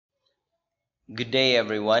Good day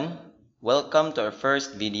everyone. Welcome to our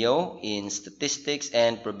first video in Statistics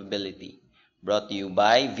and Probability, brought to you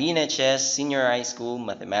by VNHS Senior High School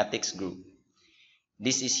Mathematics Group.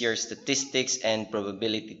 This is your Statistics and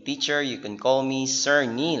Probability teacher. You can call me Sir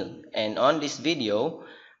Neil. And on this video,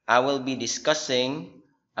 I will be discussing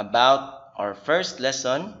about our first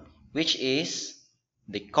lesson, which is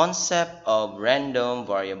the concept of random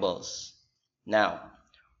variables. Now,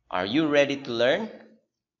 are you ready to learn?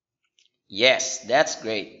 Yes, that's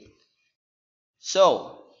great.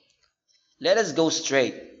 So, let us go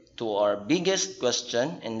straight to our biggest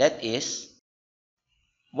question, and that is,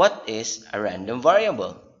 what is a random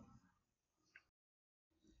variable?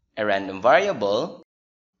 A random variable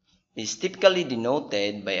is typically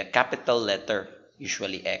denoted by a capital letter,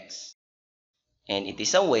 usually X, and it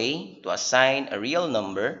is a way to assign a real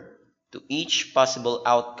number to each possible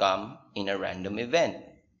outcome in a random event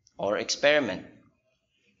or experiment.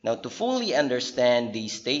 Now, to fully understand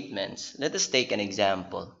these statements, let us take an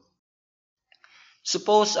example.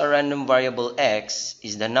 Suppose a random variable x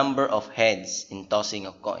is the number of heads in tossing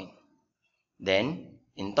a coin. Then,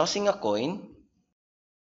 in tossing a coin,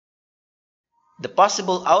 the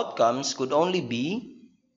possible outcomes could only be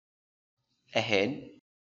a head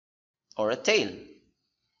or a tail.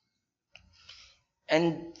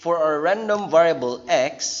 And for our random variable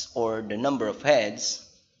x, or the number of heads,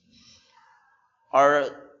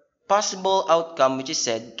 our possible outcome, which is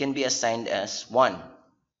said, can be assigned as 1.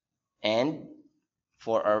 And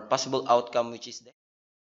for our possible outcome, which is the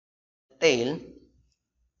tail,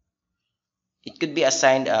 it could be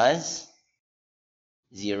assigned as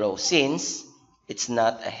 0 since it's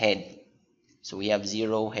not a head. So we have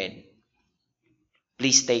 0 head.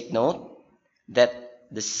 Please take note that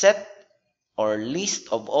the set or list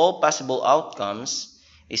of all possible outcomes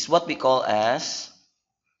is what we call as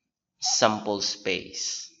sample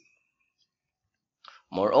space.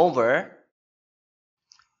 Moreover,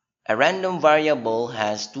 a random variable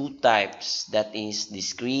has two types, that is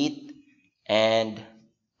discrete and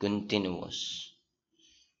continuous.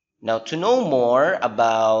 Now, to know more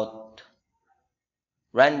about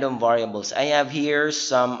random variables, I have here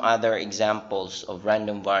some other examples of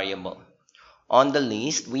random variable. On the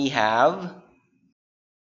list, we have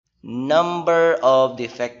number of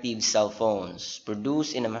defective cell phones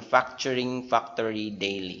produced in a manufacturing factory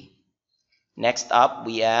daily. Next up,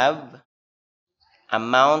 we have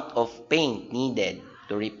amount of paint needed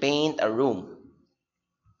to repaint a room.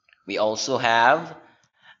 We also have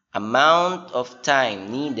amount of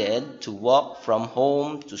time needed to walk from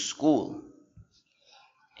home to school.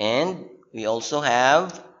 And we also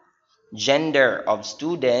have gender of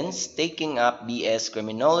students taking up BS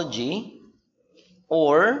Criminology,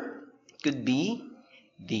 or it could be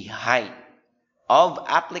the height of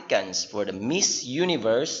applicants for the Miss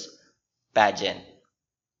Universe pageant.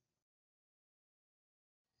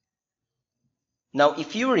 Now,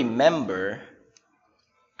 if you remember,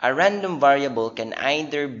 a random variable can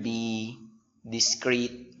either be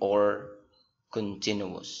discrete or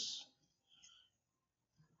continuous.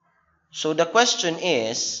 So the question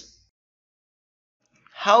is,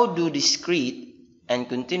 how do discrete and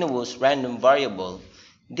continuous random variable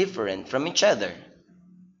different from each other?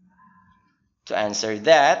 To answer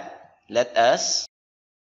that, let us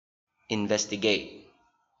investigate.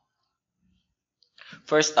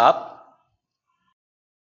 First up,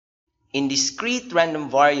 in discrete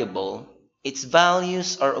random variable, its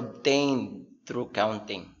values are obtained through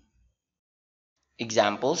counting.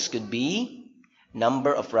 Examples could be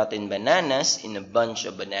number of rotten bananas in a bunch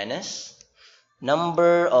of bananas,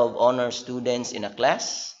 number of honor students in a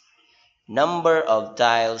class, number of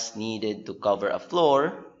tiles needed to cover a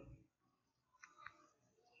floor,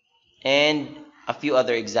 and a few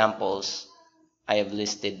other examples I have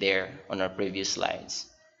listed there on our previous slides.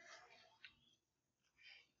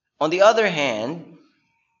 On the other hand,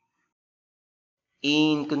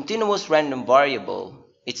 in continuous random variable,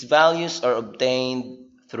 its values are obtained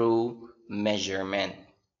through measurement.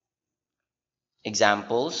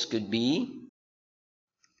 Examples could be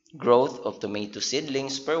growth of tomato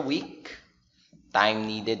seedlings per week, time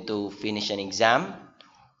needed to finish an exam,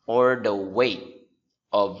 or the weight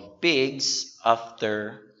of pigs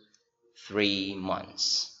after 3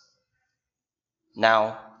 months.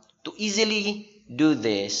 Now, to easily do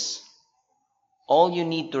this, all you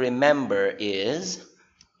need to remember is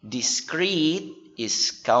discrete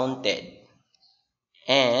is counted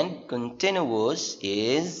and continuous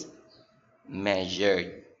is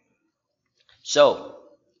measured. So,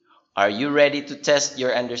 are you ready to test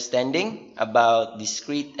your understanding about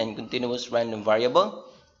discrete and continuous random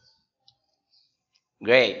variable?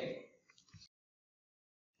 Great.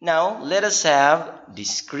 Now, let us have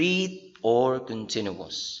discrete or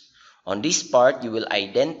continuous. On this part, you will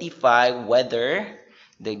identify whether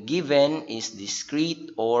the given is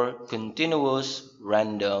discrete or continuous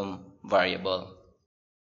random variable.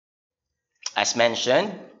 As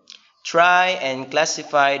mentioned, try and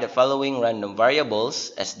classify the following random variables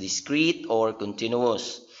as discrete or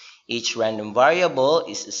continuous. Each random variable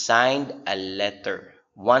is assigned a letter.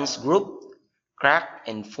 Once grouped, crack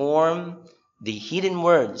and form the hidden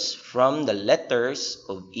words from the letters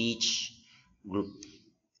of each group.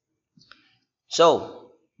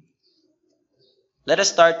 So, let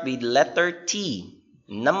us start with letter T,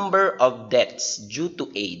 number of deaths due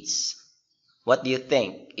to AIDS. What do you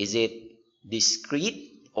think? Is it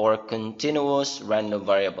discrete or continuous random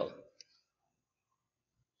variable?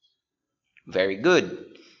 Very good.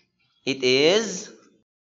 It is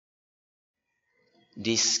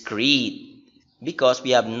discrete because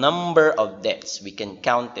we have number of deaths. We can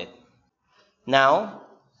count it. Now,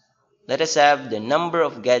 let us have the number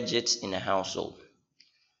of gadgets in a household.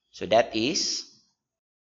 So that is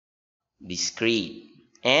discrete.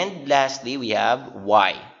 And lastly, we have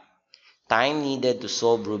Y, time needed to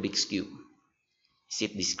solve Rubik's Cube. Is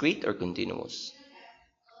it discrete or continuous?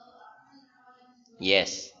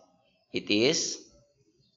 Yes, it is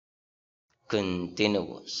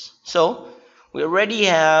continuous. So, we already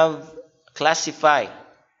have classified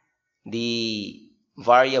the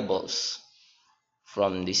variables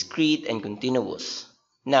from discrete and continuous.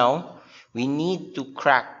 Now, we need to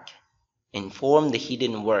crack and form the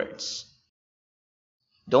hidden words.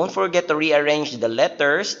 Don't forget to rearrange the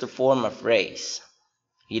letters to form a phrase.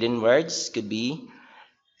 Hidden words could be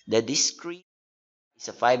the discrete is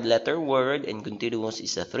a 5-letter word and continuous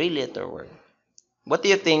is a 3-letter word. What do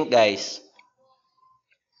you think, guys?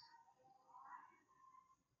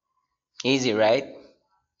 Easy, right?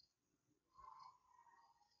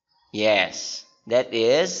 Yes, that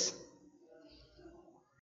is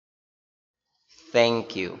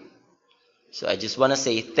thank you. So I just want to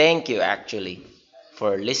say thank you actually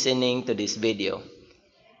for listening to this video.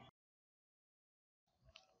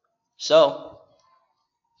 So,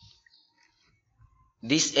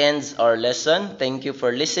 this ends our lesson. Thank you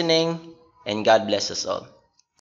for listening and God bless us all.